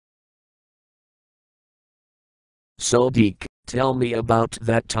So Deke, tell me about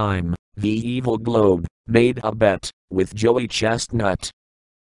that time the evil globe made a bet with Joey Chestnut.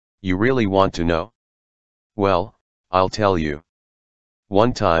 You really want to know? Well, I'll tell you.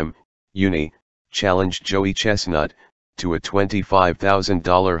 One time, Uni challenged Joey Chestnut to a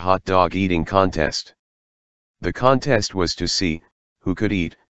 $25,000 hot dog eating contest. The contest was to see who could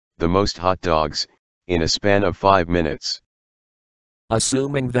eat the most hot dogs in a span of 5 minutes.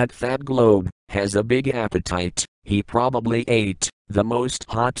 Assuming that Fat Globe has a big appetite, he probably ate the most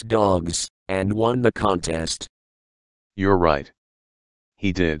hot dogs and won the contest. You're right.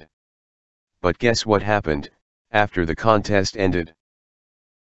 He did. But guess what happened after the contest ended?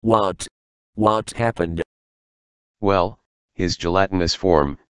 What? What happened? Well, his gelatinous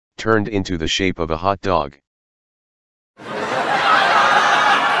form turned into the shape of a hot dog.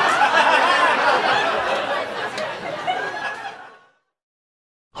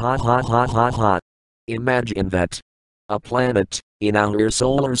 Ha ha ha ha ha. Imagine that. A planet in our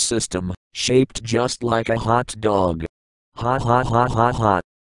solar system shaped just like a hot dog. Ha ha ha ha ha.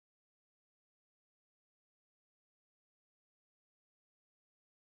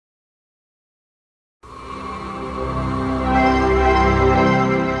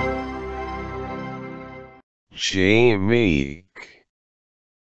 Jameek.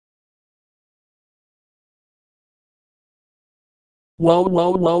 Whoa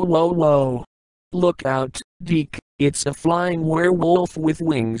whoa whoa whoa whoa. Look out, Deke, it's a flying werewolf with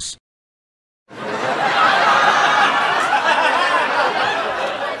wings. Ha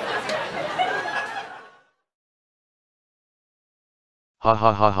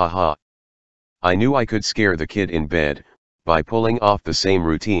ha ha ha ha. I knew I could scare the kid in bed by pulling off the same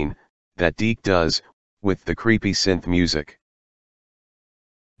routine that Deke does with the creepy synth music.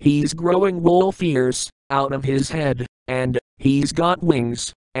 He's growing wolf ears out of his head, and he's got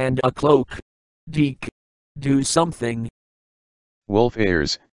wings and a cloak. Deke, do something. Wolf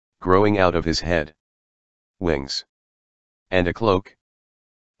ears growing out of his head. Wings. And a cloak.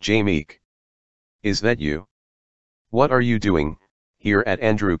 Jameek. Is that you? What are you doing here at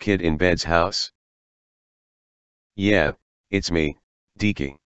Andrew Kid in Bed's house? Yeah, it's me,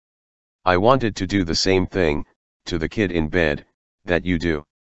 Deke. I wanted to do the same thing to the kid in bed that you do.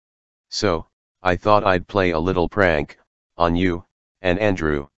 So, I thought I'd play a little prank on you and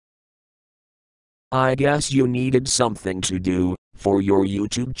Andrew. I guess you needed something to do for your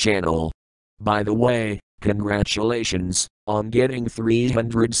YouTube channel. By the way, congratulations on getting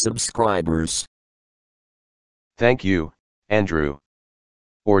 300 subscribers. Thank you, Andrew.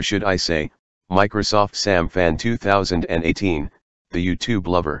 Or should I say, Microsoft Sam Fan 2018, the YouTube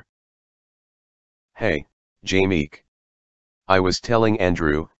lover. Hey, Jameek. I was telling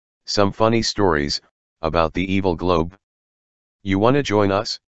Andrew some funny stories about the evil globe. You wanna join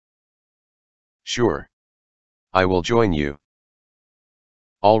us? Sure. I will join you.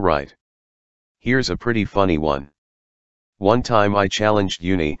 Alright. Here's a pretty funny one. One time I challenged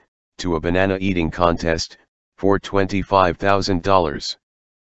Uni to a banana eating contest for $25,000.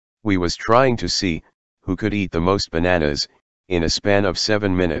 We was trying to see who could eat the most bananas in a span of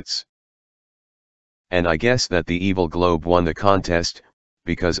 7 minutes. And I guess that the evil globe won the contest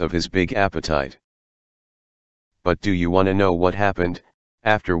because of his big appetite. But do you want to know what happened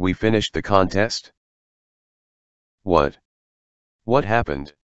after we finished the contest? What? What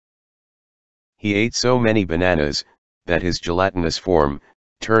happened? He ate so many bananas that his gelatinous form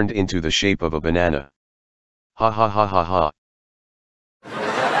turned into the shape of a banana. Ha ha ha ha ha.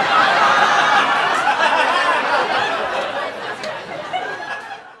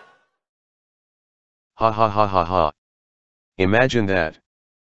 Ha ha ha ha ha. Imagine that.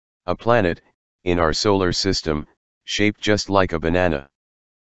 A planet in our solar system shaped just like a banana.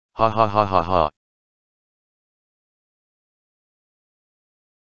 Ha ha ha ha ha.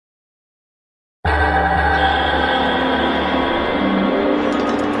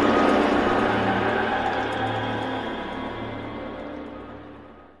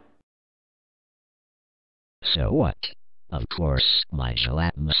 So what? Of course, my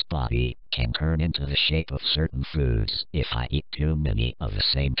gelatinous body can turn into the shape of certain foods if I eat too many of the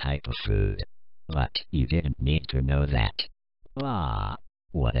same type of food. But you didn't need to know that. Ah,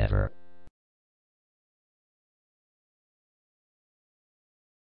 whatever.